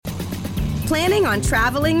Planning on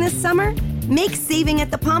traveling this summer? Make saving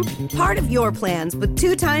at the pump part of your plans with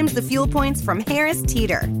 2 times the fuel points from Harris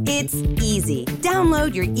Teeter. It's easy.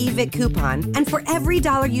 Download your eVic coupon, and for every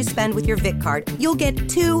 $1 you spend with your Vic card, you'll get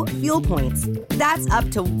 2 fuel points. That's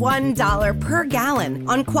up to $1 per gallon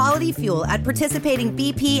on quality fuel at participating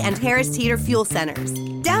BP and Harris Teeter fuel centers.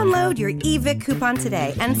 Download your eVic coupon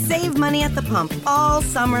today and save money at the pump all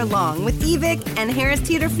summer long with eVic and Harris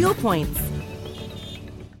Teeter fuel points.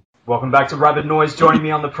 Welcome back to Rabid Noise. Joining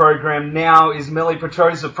me on the program now is Meli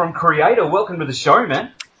Petroza from Creator. Welcome to the show,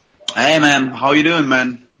 man. Hey, man. How you doing,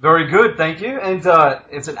 man? Very good, thank you. And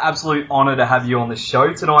it's an absolute honor to have you on the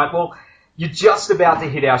show tonight. Well, you're just about to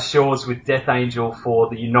hit our shores with Death Angel for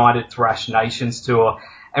the United Thrash Nations tour.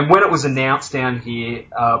 And when it was announced down here,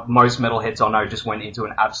 most metalheads I know just went into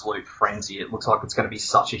an absolute frenzy. It looks like it's going to be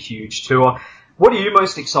such a huge tour. What are you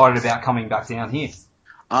most excited about coming back down here?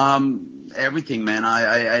 Everything, man.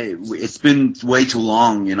 It's been way too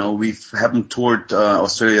long. You know, we haven't toured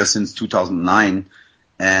Australia since 2009,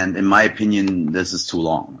 and in my opinion, this is too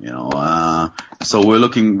long. You know, so we're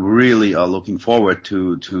really looking forward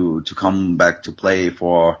to come back to play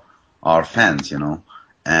for our fans. You know,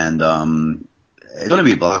 and it's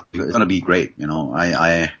gonna be great. You know,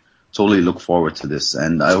 I totally look forward to this,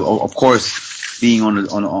 and of course, being on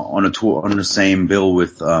a tour on the same bill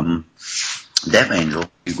with Death Angel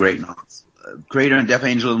is great. Creator and Death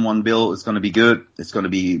Angel in one bill is going to be good. It's going to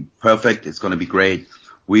be perfect. It's going to be great.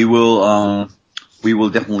 We will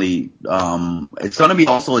definitely. It's going to be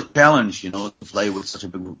also a challenge, you know, to play with such a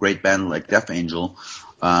great band like Death Angel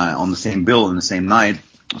on the same bill in the same night.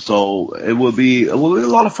 So it will be a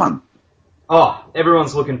lot of fun. Oh,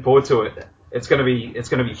 everyone's looking forward to it. It's going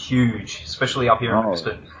to be huge, especially up here in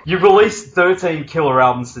Brisbane. You've released 13 killer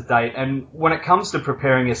albums to date, and when it comes to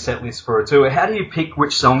preparing a set list for a tour, how do you pick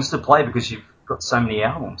which songs to play because you've got so many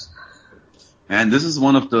albums? And this is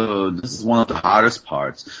one of the hardest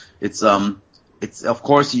parts. It's of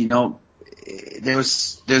course, you know,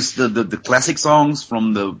 there's the classic songs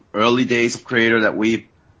from the early days of Creator that we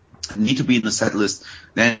need to be in the set list.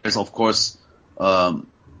 Then there's of course the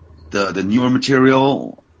newer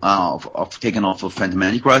material. Of taken off of Phantom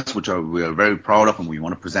Antichrist, which we are very proud of, and we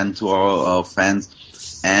want to present to our fans.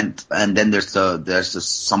 And then there's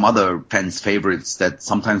some other fans' favorites that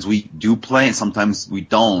sometimes we do play and sometimes we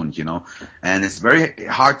don't, you know. And it's very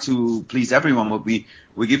hard to please everyone, but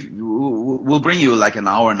we'll bring you like an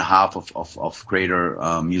hour and a half of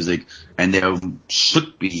Creator music, and there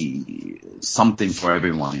should be something for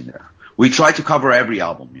everyone in there. We try to cover every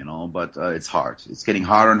album, you know, but it's hard. It's getting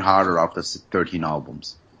harder and harder after 13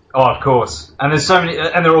 albums. Oh, of course. And there's so many,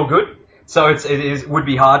 and they're all good. So it would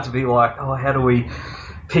be hard to be like, oh, how do we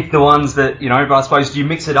pick the ones that, you know, but I suppose do you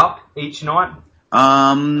mix it up each night?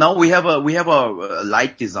 No, we have a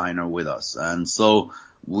light designer with us, and so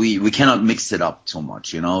we cannot mix it up too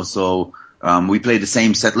much, you know. So we play the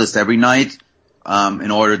same set list every night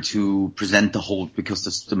in order to present the whole,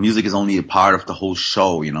 because the music is only a part of the whole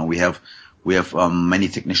show, you know. We have many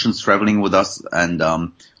technicians traveling with us,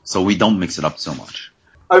 and so we don't mix it up so much.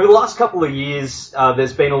 Over the last couple of years,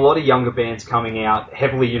 there's been a lot of younger bands coming out,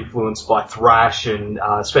 heavily influenced by thrash and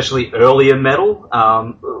especially earlier metal.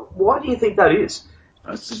 Why do you think that is?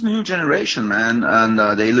 It's this new generation, man, and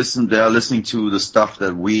they are listening to the stuff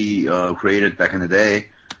that we created back in the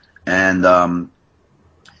day, and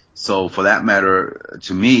so for that matter,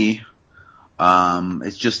 to me,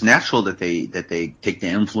 it's just natural that they take the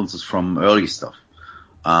influences from early stuff.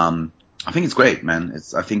 I think it's great, man.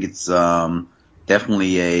 I think it's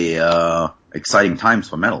definitely a exciting times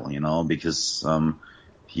for metal, you know, because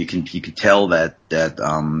you can tell that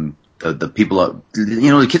the people are, you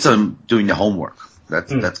know, the kids are doing their homework.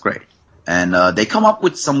 That's great, and they come up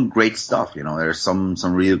with some great stuff. You know, there's some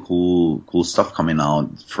really cool stuff coming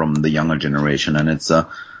out from the younger generation, and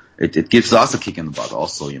it gives us a kick in the butt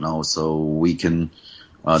also, you know, so we can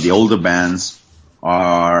the older bands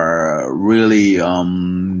are really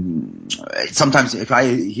sometimes if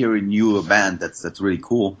I hear a newer band that's really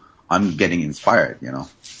cool, I'm getting inspired, you know.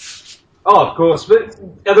 Oh, of course. But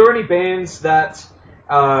are there any bands that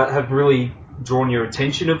have really drawn your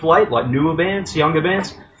attention of late, like newer bands, younger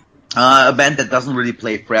bands? A band that doesn't really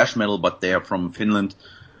play thrash metal, but they're from Finland.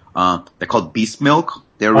 They're called Beast Milk.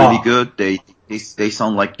 They're really good. They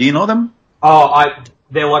sound like. Do you know them?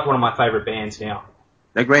 They're like one of my favorite bands now.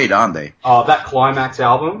 They're great, aren't they? That Climax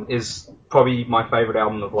album is probably my favorite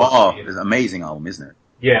album of last year. It's an amazing album, isn't it?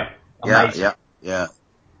 Yeah, amazing. Yeah.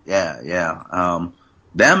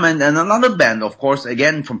 Them and another band, of course,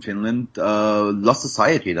 again from Finland, Lost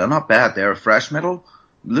Society. They're not bad. They're thrash metal,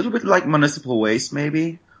 a little bit like Municipal Waste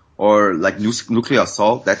maybe, or like Nuclear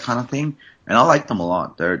Assault, that kind of thing. And I like them a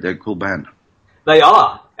lot. They're a cool band. They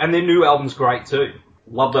are, and their new album's great too.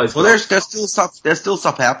 Love those. Well, there's still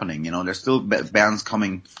stuff happening. There's still bands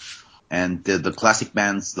coming, and the classic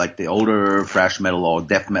bands like the older thrash metal or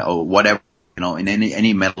death metal or whatever. In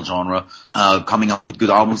any metal genre, coming up with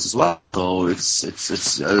good albums as well. So it's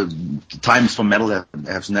the times for metal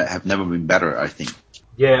have never been better, I think.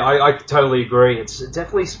 Yeah, I totally agree. It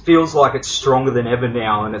definitely feels like it's stronger than ever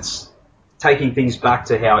now, and it's taking things back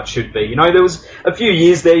to how it should be. There was a few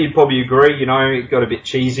years there, you'd probably agree, it got a bit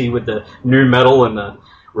cheesy with the new metal and the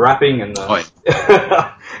rapping and the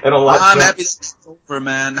and all that. I'm happy it's over,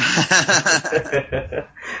 man.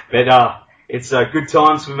 But it's good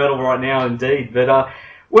times for metal right now, indeed. But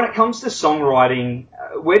when it comes to songwriting,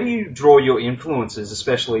 where do you draw your influences,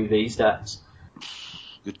 especially these days?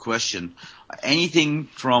 Good question. Anything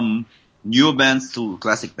from newer bands to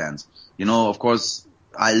classic bands. Of course,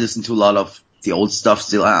 I listen to a lot of the old stuff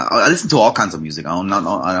still. I listen to all kinds of music. I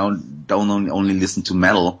don't only listen to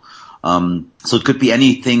metal. So it could be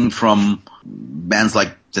anything from bands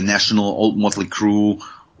like The National, Old Motley Crue,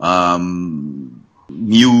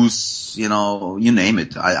 Muse, you name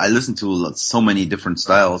it. I listen to so many different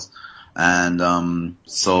styles, and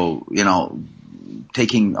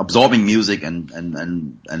absorbing music and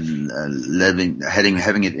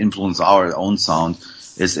having it influence our own sound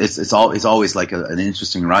it's always like an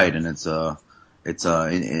interesting ride, and it's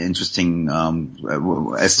interesting.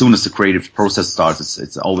 As soon as the creative process starts,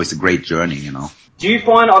 it's always a great journey, Do you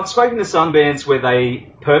find, I've spoken to some bands where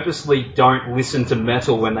they purposely don't listen to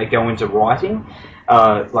metal when they go into writing,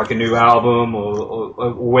 like a new album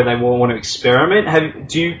or where they want to experiment.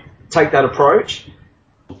 Do you take that approach?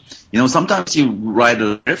 Sometimes you write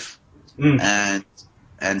a riff and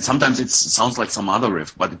sometimes it sounds like some other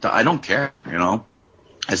riff, but I don't care,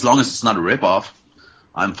 as long as it's not a rip-off,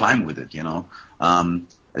 I'm fine with it,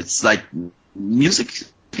 It's like music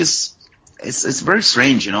it's very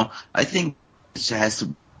strange, I think it has to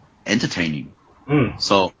be entertaining.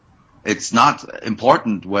 So it's not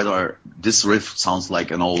important whether this riff sounds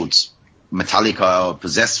like an old Metallica or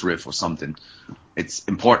Possessed riff or something. It's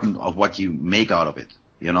important of what you make out of it,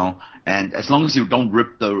 and as long as you don't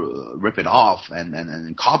rip it off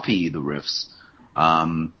and copy the riffs,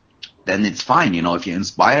 then it's fine, if you're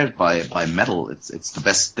inspired by metal, it's the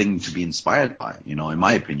best thing to be inspired by, in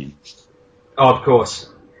my opinion. Oh, of course.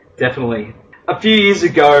 Definitely. A few years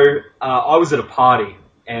ago, I was at a party,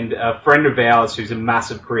 and a friend of ours who's a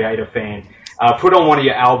massive Creator fan put on one of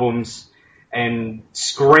your albums and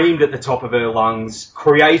screamed at the top of her lungs,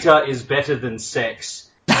 "Creator is better than sex."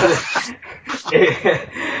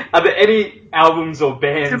 Are there any albums or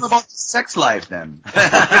bands... It's about the sex life, then.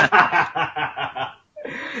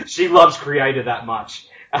 She loves Creator that much.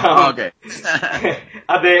 Okay.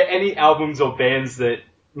 Are there any albums or bands that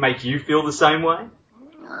make you feel the same way?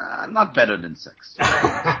 Not better than sex.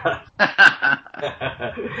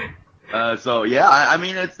 So yeah, I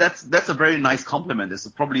mean, that's a very nice compliment. It's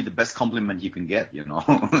probably the best compliment you can get, Yeah,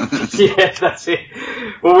 that's it.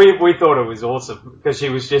 Well, we thought it was awesome because she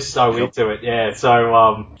was just so into it. Yeah,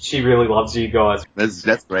 so she really loves you guys.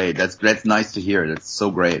 That's great. That's nice to hear. That's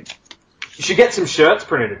so great. You should get some shirts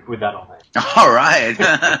printed with that on there. All right.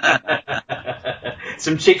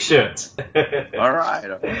 Some chick shirts. All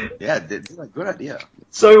right. Yeah, that's a good idea.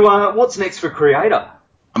 So what's next for Creator?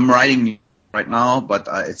 I'm writing right now, but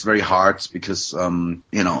it's very hard because we're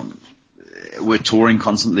touring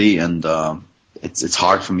constantly, and it's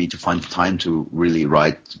hard for me to find the time to really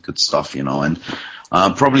write good stuff, and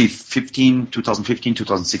probably 2015,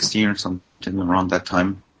 2016 or something around that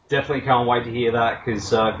time. Definitely can't wait to hear that,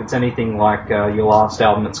 because if it's anything like your last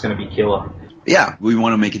album, it's going to be killer. Yeah, we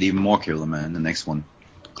want to make it even more killer, man, the next one.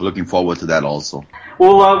 Looking forward to that also.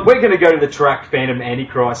 Well, we're going to go to the track Phantom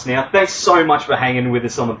Antichrist now. Thanks so much for hanging with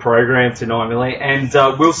us on the program tonight, Millie. And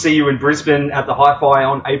we'll see you in Brisbane at the Hi-Fi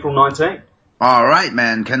on April 19th. All right,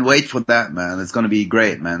 man. Can't wait for that, man. It's going to be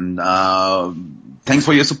great, man. Thanks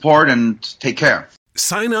for your support, and take care.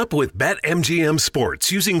 Sign up with BetMGM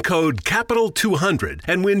Sports using code CAPITAL200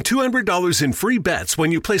 and win $200 in free bets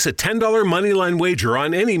when you place a $10 moneyline wager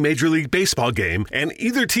on any Major League Baseball game and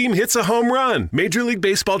either team hits a home run. Major League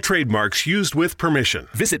Baseball trademarks used with permission.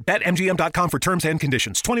 Visit BetMGM.com for terms and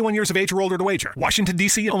conditions. 21 years of age or older to wager. Washington,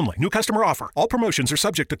 D.C. only. New customer offer. All promotions are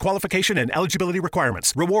subject to qualification and eligibility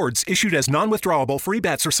requirements. Rewards issued as non-withdrawable free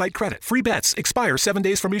bets or site credit. Free bets expire 7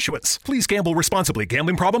 days from issuance. Please gamble responsibly.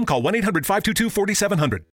 Gambling problem? Call 1-800-522-4700.